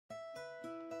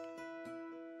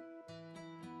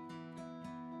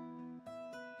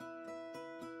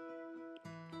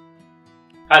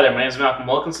Hi there, my name is Malcolm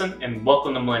Wilkinson, and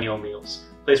welcome to Millennial Meals,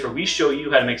 a place where we show you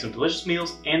how to make some delicious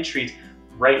meals and treats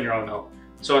right in your own home.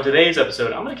 So in today's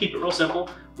episode, I'm going to keep it real simple.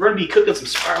 We're going to be cooking some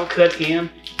spiral cut ham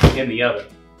in the oven.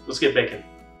 Let's get baking.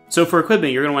 So for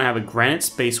equipment, you're going to want to have a granite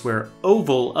spaceware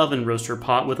oval oven roaster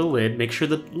pot with a lid. Make sure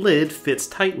the lid fits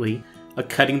tightly, a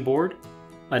cutting board,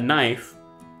 a knife,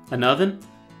 an oven,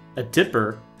 a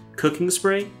dipper, cooking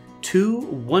spray,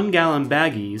 2 1-gallon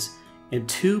baggies, and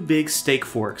 2 big steak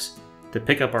forks to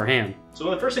pick up our ham. So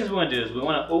one of the first things we want to do is we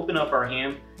want to open up our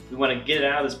ham. We want to get it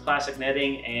out of this plastic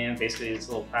netting and basically this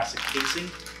little plastic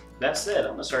casing. That said,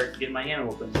 I'm going to start getting my ham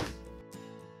open.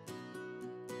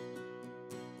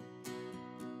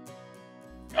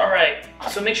 Alright,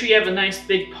 so make sure you have a nice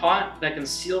big pot that can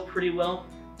seal pretty well.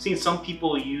 I've seen some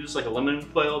people use like aluminum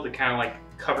foil to kind of like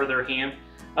cover their ham.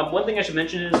 One thing I should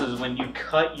mention is when you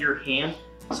cut your ham,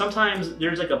 sometimes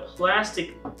there's like a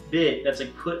plastic bit that's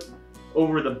like put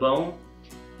over the bone,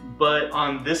 but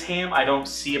on this ham I don't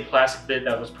see a plastic bit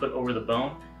that was put over the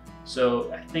bone, so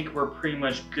I think we're pretty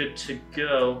much good to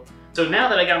go. So now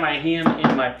that I got my ham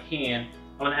in my pan,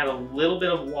 I'm going to add a little bit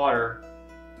of water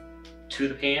to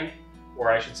the pan,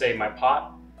 or I should say my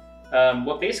pot.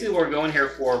 What we're going here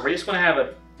for, we just want to have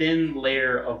a thin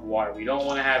layer of water. We don't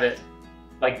want to have it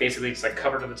like basically it's like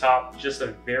covered to the top, just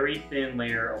a very thin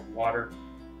layer of water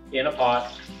in a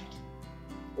pot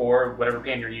or whatever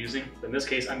pan you're using. In this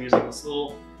case, I'm using this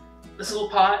little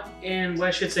pot, and what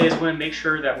I should say is want to make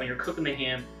sure that when you're cooking the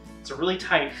ham, it's a really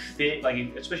tight fit, like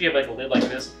especially if you have like a lid like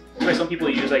this. Like some people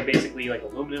use like basically like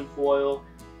aluminum foil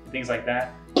and things like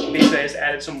that. Basically, I just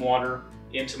added some water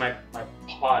into my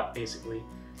pot basically.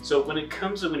 So when it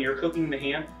comes to when you're cooking the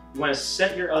ham, you want to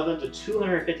set your oven to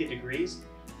 250 degrees,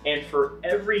 and for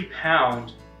every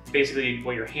pound, basically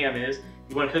what your ham is,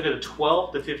 you want to cook it at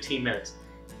 12 to 15 minutes.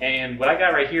 And what I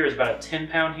got right here is about a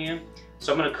 10-pound ham.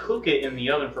 So I'm going to cook it in the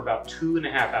oven for about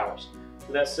 2.5 hours.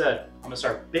 With that said, I'm going to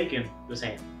start baking this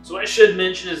ham. So what I should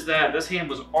mention is that this ham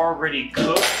was already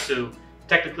cooked, so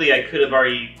technically I could have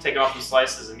already taken off the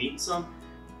slices and eaten some.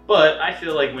 But I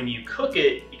feel like when you cook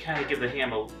it, you kind of give the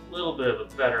ham a little bit of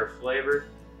a better flavor.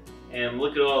 And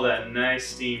look at all that nice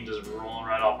steam just rolling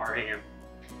right off our ham.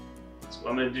 So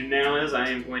what I'm going to do now is I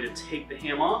am going to take the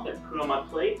ham off and put it on my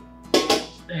plate.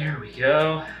 There we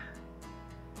go.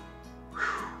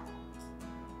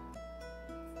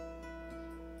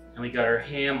 And we got our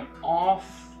ham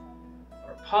off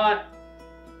our pot.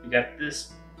 We got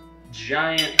this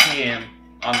giant ham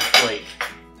on the plate.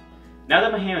 Now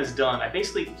that my ham is done, I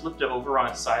basically flipped it over on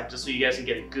its side just so you guys can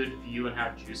get a good view on how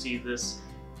juicy this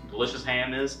delicious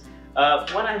ham is.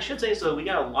 What I should say, so we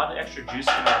got a lot of extra juice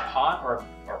in our pot or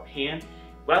our pan.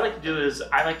 What I like to do is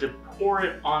I like to pour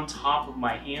it on top of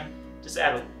my ham, just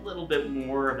add a little bit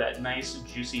more of that nice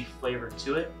juicy flavor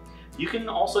to it. You can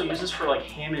also use this for like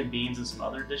ham and beans and some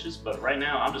other dishes, but right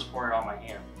now I'm just pouring it on my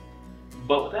ham.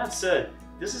 But with that said,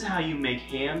 this is how you make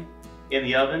ham in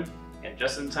the oven and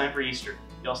just in time for Easter.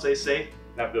 Y'all stay safe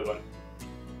and have a good one.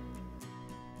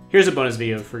 Here's a bonus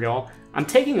video for y'all. I'm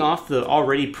taking off the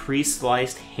already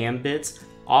pre-sliced ham bits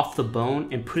off the bone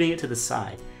and putting it to the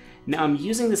side. Now I'm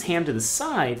using this ham to the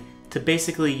side to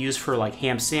basically use for like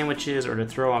ham sandwiches or to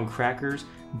throw on crackers.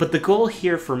 But the goal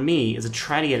here for me is to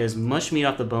try to get as much meat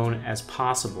off the bone as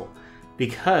possible,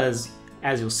 because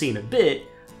as you'll see in a bit,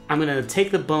 I'm gonna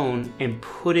take the bone and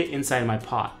put it inside my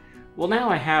pot. Well, now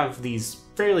I have these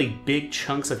fairly big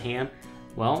chunks of ham.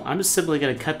 Well, I'm just simply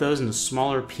gonna cut those into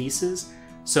smaller pieces,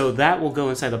 so that will go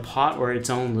inside the pot or its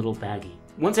own little baggie.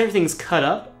 Once everything's cut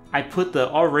up, I put the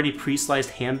already pre-sliced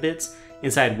ham bits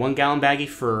inside 1-gallon baggie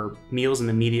for meals in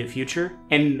the immediate future.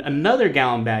 And another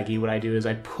gallon baggie, what I do is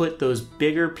I put those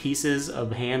bigger pieces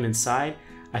of ham inside,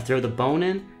 I throw the bone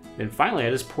in, then finally I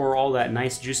just pour all that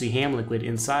nice juicy ham liquid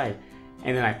inside,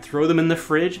 and then I throw them in the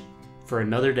fridge for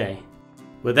another day.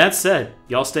 With that said,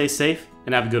 y'all stay safe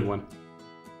and have a good one.